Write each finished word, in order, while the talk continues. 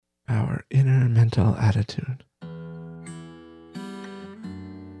mental attitude.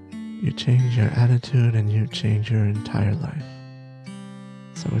 You change your attitude and you change your entire life.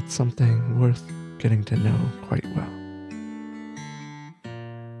 So it's something worth getting to know quite well.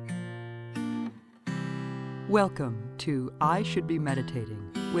 Welcome to I Should Be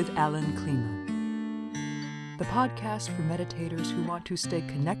Meditating with Alan Klima, the podcast for meditators who want to stay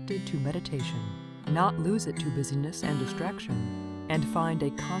connected to meditation, not lose it to busyness and distraction, and find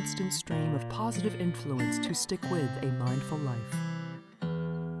a constant stream of positive influence to stick with a mindful life.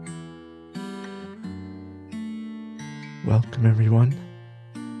 Welcome everyone.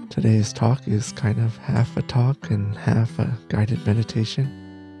 Today's talk is kind of half a talk and half a guided meditation.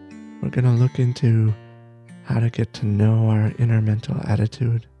 We're going to look into how to get to know our inner mental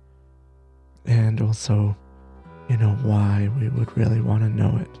attitude and also, why we would really want to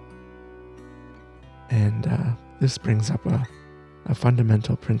know it. And this brings up a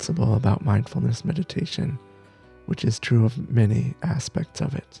fundamental principle about mindfulness meditation, which is true of many aspects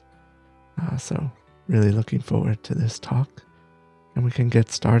of it. So really looking forward to this talk, and we can get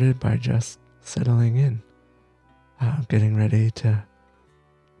started by just settling in, getting ready to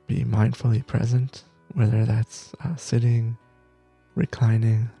be mindfully present, whether that's sitting,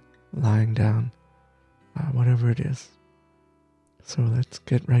 reclining, lying down, whatever it is. So let's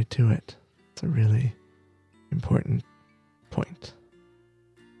get right to it. It's a really important point.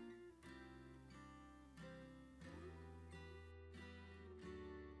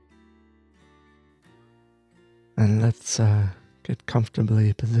 And let's get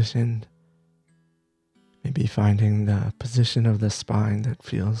comfortably positioned, maybe finding the position of the spine that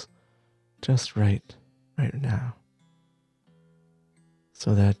feels just right now,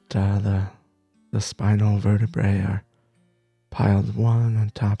 so that the spinal vertebrae are piled one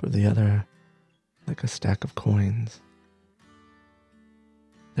on top of the other like a stack of coins.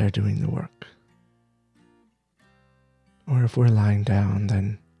 They're doing the work. Or if we're lying down,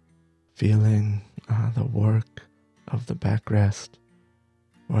 then feeling the work of the backrest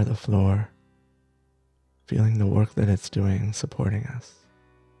or the floor, feeling the work that it's doing, supporting us.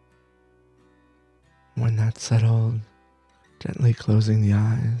 When that's settled, gently closing the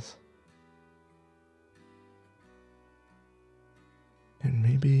eyes, and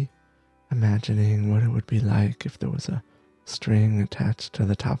maybe imagining what it would be like if there was a string attached to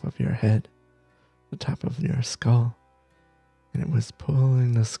the top of your head, the top of your skull, and it was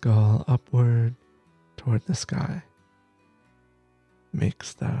pulling the skull upward toward the sky.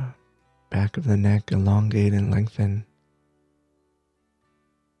 Makes the back of the neck elongate and lengthen,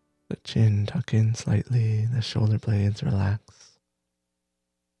 the chin tuck in slightly, the shoulder blades relax,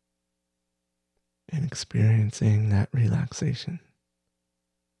 and experiencing that relaxation.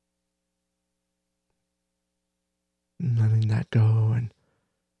 And letting that go, and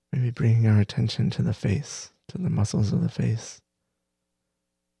maybe bringing our attention to the face, to the muscles of the face.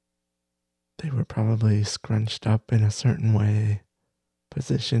 They were probably scrunched up in a certain way,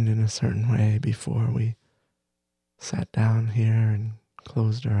 positioned in a certain way before we sat down here and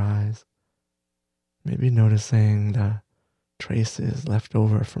closed our eyes. Maybe noticing the traces left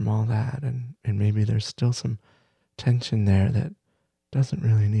over from all that, and maybe there's still some tension there that doesn't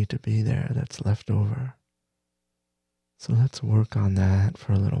really need to be there, that's left over. So let's work on that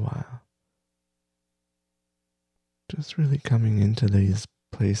for a little while. Just really coming into these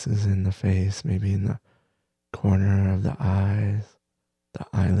places in the face, maybe in the corner of the eyes, the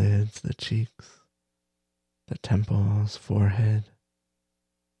eyelids, the cheeks, the temples, forehead.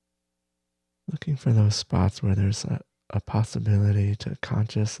 Looking for those spots where there's a possibility to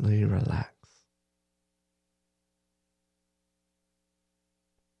consciously relax.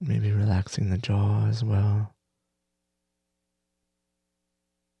 Maybe relaxing the jaw as well.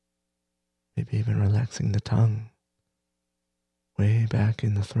 Maybe even relaxing the tongue, way back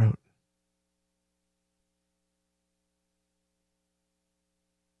in the throat.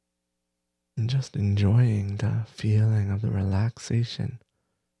 And just enjoying the feeling of the relaxation,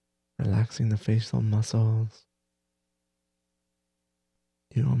 relaxing the facial muscles.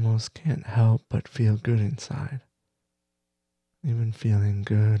 You almost can't help but feel good inside. Even feeling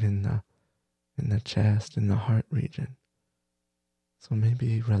good in the chest, in the heart region. So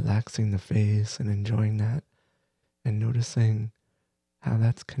maybe relaxing the face and enjoying that, and noticing how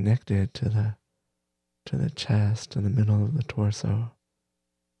that's connected to the chest, to the middle of the torso.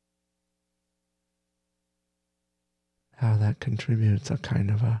 How that contributes a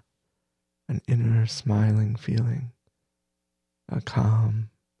kind of an inner smiling feeling, a calm,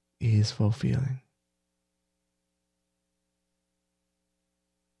 easeful feeling.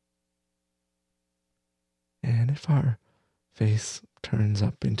 And if our face turns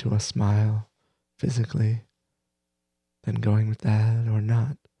up into a smile, physically, then going with that or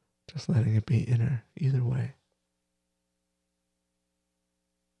not, just letting it be inner, either way.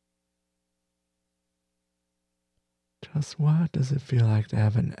 Just what does it feel like to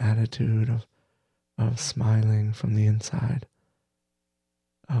have an attitude of smiling from the inside,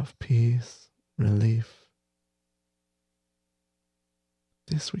 of peace, relief?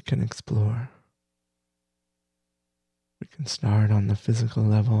 This we can explore. We can start on the physical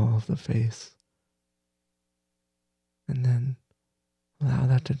level of the face, and then allow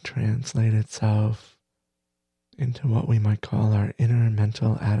that to translate itself into what we might call our inner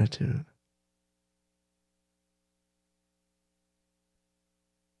mental attitude.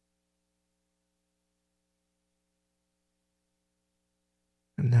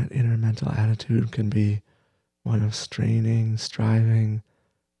 And that inner mental attitude can be one of straining, striving,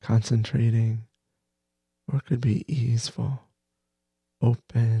 concentrating, or it could be easeful,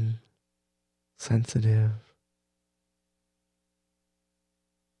 open, sensitive,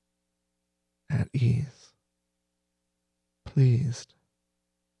 at ease, pleased,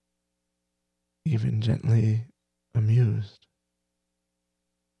 even gently amused.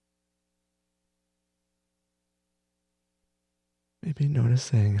 Maybe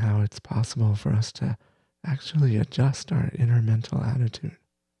noticing how it's possible for us to actually adjust our inner mental attitude.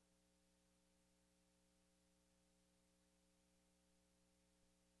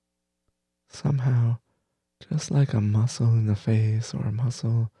 Somehow, just like a muscle in the face or a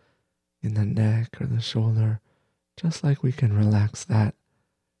muscle in the neck or the shoulder, just like we can relax that,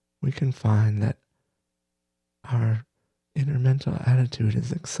 we can find that our inner mental attitude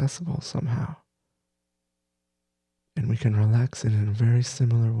is accessible somehow. And we can relax it in a very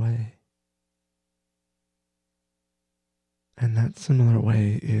similar way. And that similar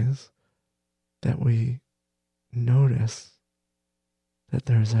way is that we notice that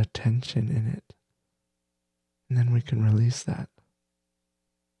there's a tension in it. And then we can release that.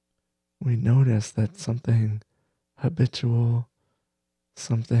 We notice that something habitual,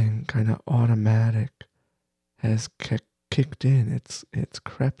 something kind of automatic has kicked in, it's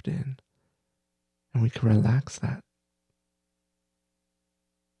crept in. And we can relax that.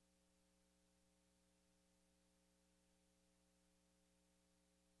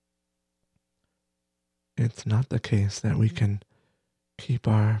 It's not the case that we can keep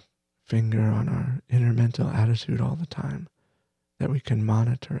our finger on our inner mental attitude all the time, that we can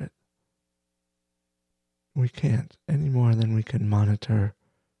monitor it. We can't any more than we can monitor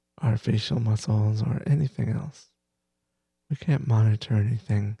our facial muscles or anything else. We can't monitor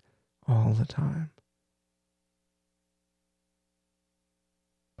anything all the time.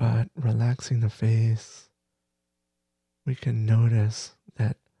 But relaxing the face, we can notice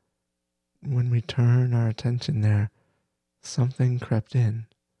that when we turn our attention there, something crept in,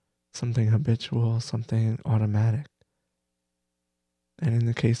 something habitual, something automatic. And in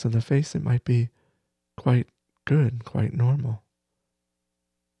the case of the face, it might be quite good, quite normal.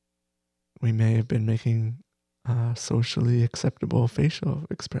 We may have been making socially acceptable facial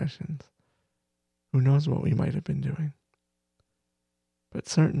expressions. Who knows what we might have been doing? But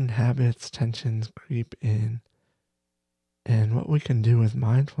certain habits, tensions creep in. And what we can do with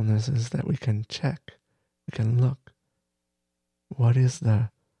mindfulness is that we can check, we can look. What is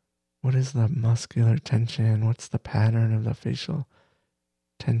the muscular tension? What's the pattern of the facial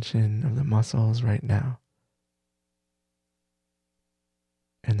tension of the muscles right now?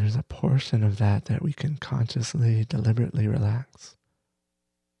 And there's a portion of that that we can consciously, deliberately relax.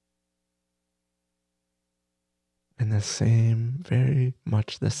 And the same, very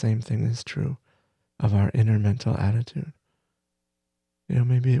much the same thing is true of our inner mental attitude. You know,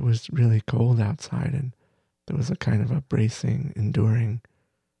 maybe it was really cold outside and there was a kind of a bracing, enduring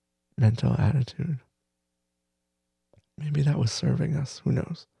mental attitude. Maybe that was serving us, who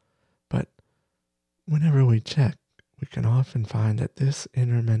knows? But whenever we check, we can often find that this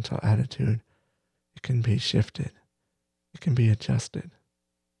inner mental attitude, it can be shifted. It can be adjusted.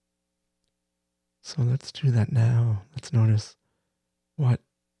 So let's do that now. Let's notice what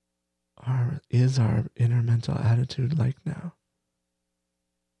is our inner mental attitude like now.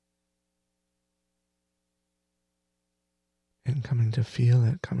 And coming to feel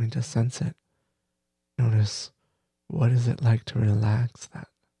it, coming to sense it. Notice, what is it like to relax that?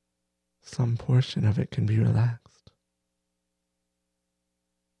 Some portion of it can be relaxed.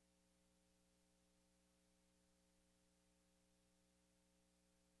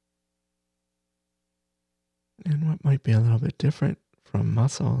 And what might be a little bit different from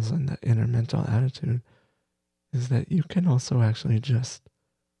muscles and the inner mental attitude is that you can also actually just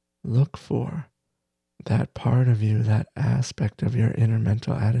look for that part of you, that aspect of your inner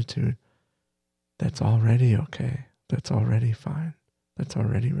mental attitude that's already okay, that's already fine, that's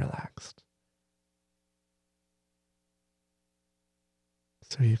already relaxed.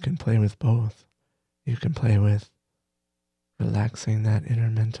 So you can play with both. You can play with relaxing that inner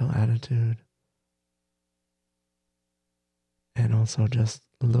mental attitude and also just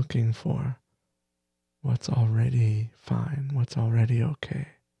looking for what's already fine, what's already okay.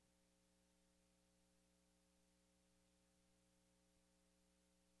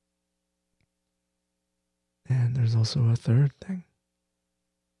 And there's also a third thing.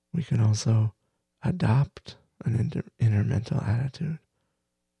 We can also adopt an inner mental attitude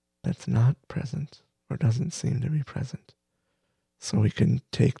that's not present or doesn't seem to be present. So we can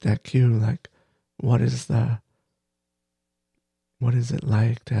take that cue, like, what is it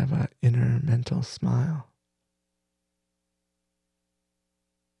like to have an inner mental smile?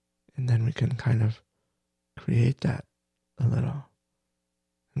 And then we can kind of create that a little.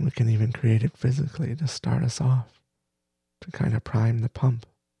 And we can even create it physically to start us off, to kind of prime the pump.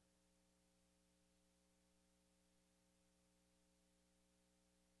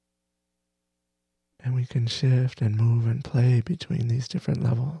 And we can shift and move and play between these different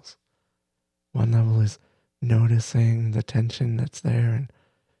levels. One level is noticing the tension that's there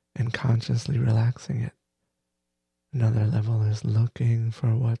and consciously relaxing it. Another level is looking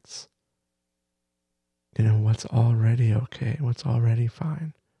for what's already okay, what's already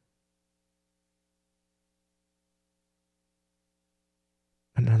fine.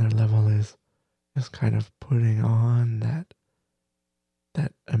 Another level is just kind of putting on that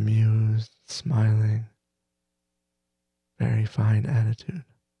amused, smiling, very fine attitude.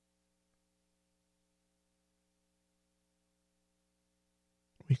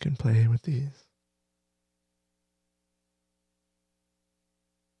 We can play with these.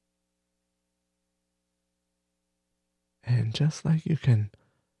 And just like you can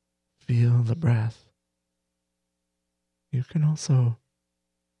feel the breath, you can also,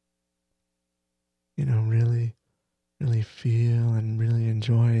 really, really feel and really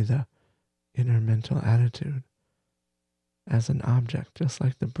enjoy the inner mental attitude as an object. Just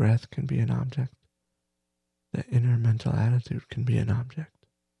like the breath can be an object, the inner mental attitude can be an object.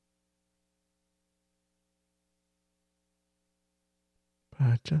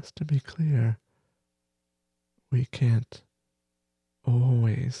 But just to be clear, we can't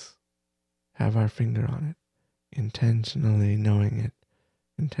always have our finger on it, intentionally knowing it,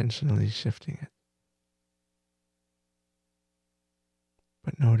 intentionally shifting it.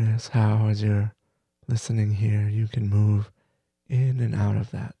 But notice how, as you're listening here, you can move in and out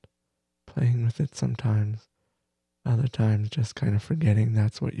of that, playing with it sometimes, other times just kind of forgetting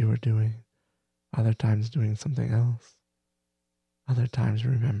that's what you were doing, other times doing something else, other times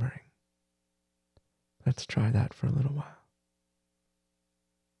remembering. Let's try that for a little while.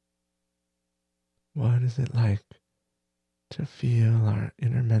 What is it like to feel our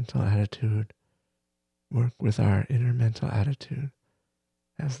inner mental attitude, work with our inner mental attitude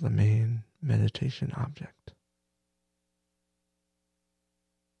as the main meditation object?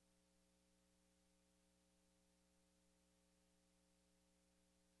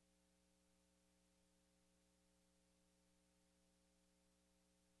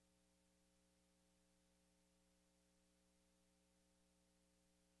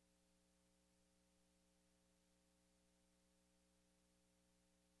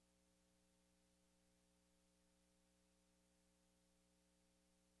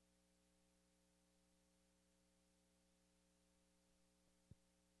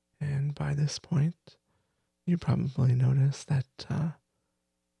 And by this point, you probably noticed that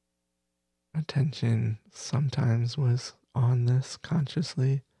attention sometimes was on this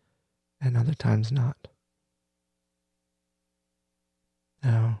consciously and other times not.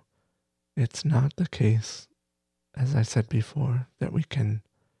 Now, it's not the case, as I said before, that we can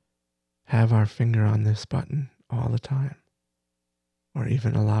have our finger on this button all the time, or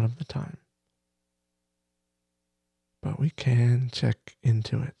even a lot of the time. But we can check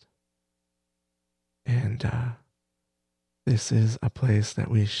into it. And this is a place that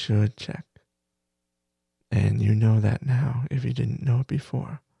we should check. And you know that now if you didn't know it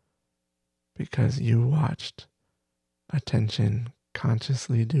before, because you watched attention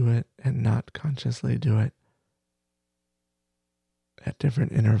consciously do it and not consciously do it at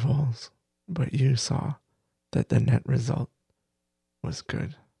different intervals, but you saw that the net result was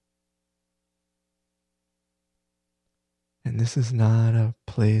good. And this is not a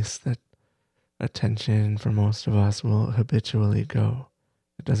place that attention for most of us will habitually go.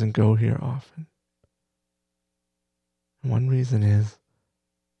 It doesn't go here often. And one reason is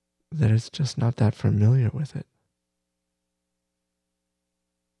that it's just not that familiar with it.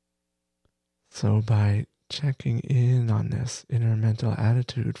 So by checking in on this inner mental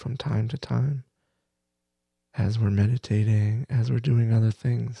attitude from time to time, as we're meditating, as we're doing other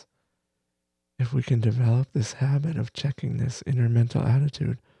things, if we can develop this habit of checking this inner mental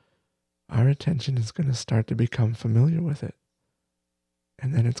attitude, our attention is going to start to become familiar with it.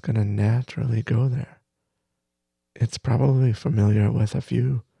 And then it's going to naturally go there. It's probably familiar with a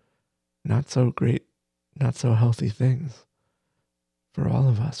few not so great, not so healthy things for all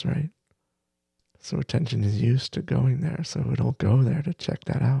of us, right? So attention is used to going there, so it'll go there to check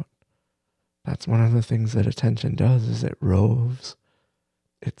that out. That's one of the things that attention does, is it roves,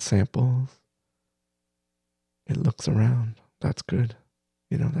 it samples, it looks around. That's good.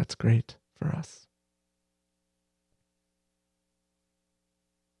 That's great for us.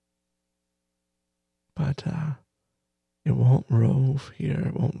 But it won't rove here,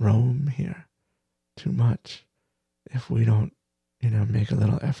 it won't roam here too much if we don't, make a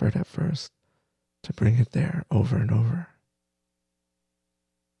little effort at first to bring it there over and over.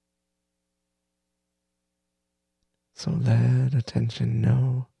 So let attention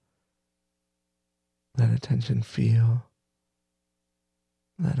know, let attention feel,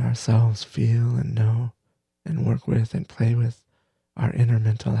 let ourselves feel and know and work with and play with our inner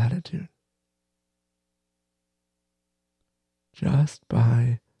mental attitude. Just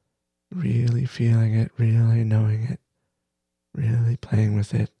by really feeling it, really knowing it, really playing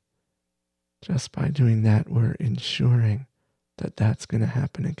with it, just by doing that, we're ensuring that that's going to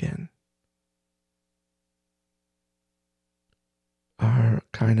happen again. Our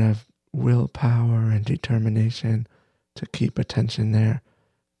kind of willpower and determination to keep attention there,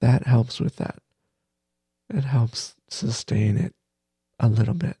 that helps with that. It helps sustain it a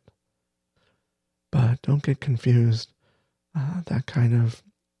little bit. But don't get confused. That kind of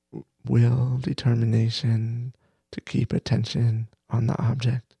will, determination to keep attention on the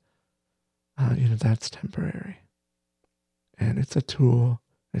object, that's temporary. And it's a tool,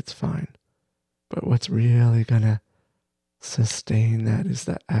 it's fine. But what's really going to sustain that is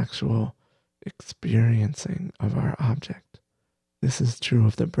the actual experiencing of our object. This is true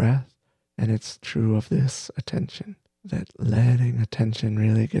of the breath, and it's true of this attention. That letting attention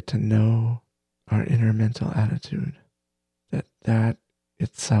really get to know our inner mental attitude, that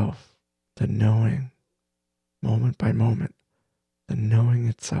itself, the knowing, moment by moment, the knowing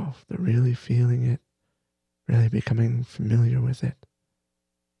itself, the really feeling it, really becoming familiar with it,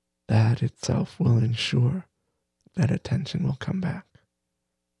 that itself will ensure that attention will come back.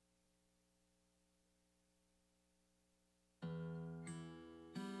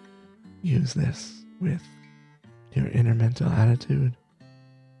 Use this with your inner mental attitude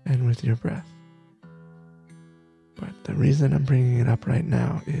and with your breath. But the reason I'm bringing it up right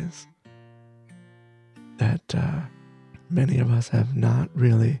now is that many of us have not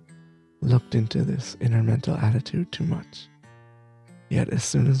really looked into this inner mental attitude too much. Yet as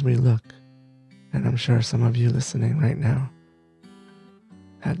soon as we look, and I'm sure some of you listening right now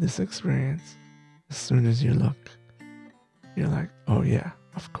had this experience, as soon as you look, you're like, oh yeah,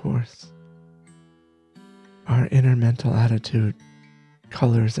 of course. Our inner mental attitude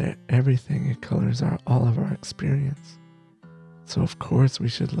colors everything. It colors all of our experience. So of course we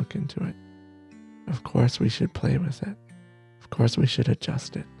should look into it. Of course we should play with it. Of course we should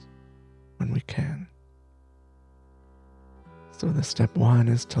adjust it when we can. So the step one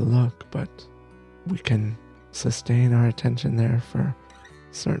is to look, but we can sustain our attention there for a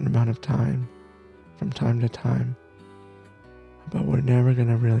certain amount of time, from time to time. But we're never going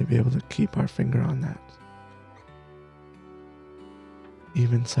to really be able to keep our finger on that.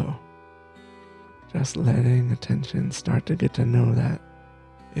 Even so, just letting attention start to get to know that,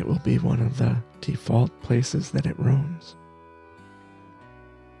 it will be one of the default places that it roams.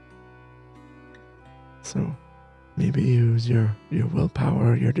 So maybe use your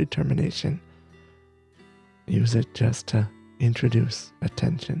willpower, your determination. Use it just to introduce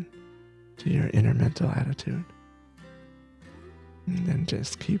attention to your inner mental attitude. And then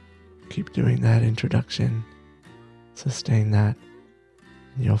just keep doing that introduction. Sustain that.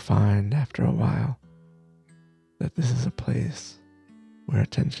 And you'll find after a while that this is a place where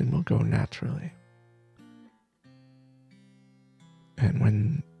attention will go naturally. And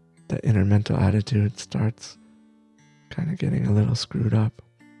when the inner mental attitude starts kind of getting a little screwed up,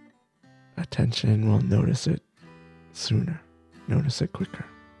 attention will notice it sooner, notice it quicker.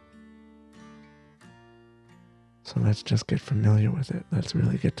 So let's just get familiar with it. Let's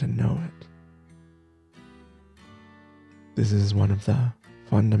really get to know it. This is one of the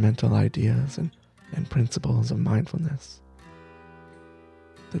fundamental ideas and principles of mindfulness.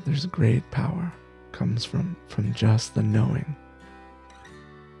 That there's great power comes from just the knowing.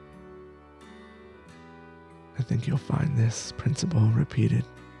 I think you'll find this principle repeated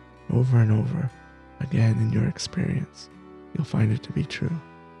over and over again in your experience. You'll find it to be true.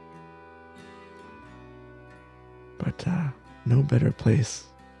 But no better place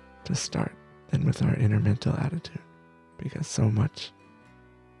to start than with our inner mental attitude, because so much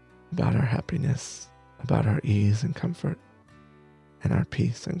about our happiness, about our ease and comfort, and our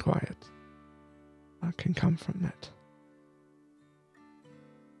peace and quiet can come from that.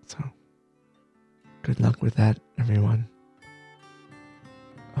 So, good luck with that, everyone.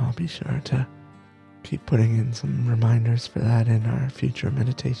 I'll be sure to keep putting in some reminders for that in our future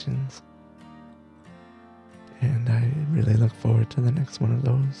meditations. And I really look forward to the next one of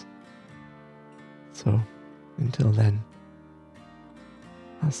those. So, until then,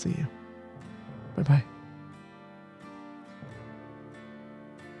 I'll see you. Bye-bye.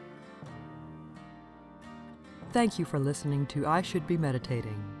 Thank you for listening to I Should Be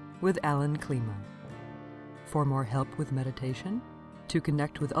Meditating with Alan Klima. For more help with meditation, to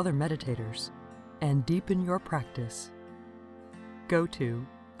connect with other meditators, and deepen your practice, go to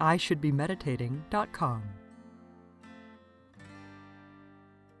ishouldbemeditating.com.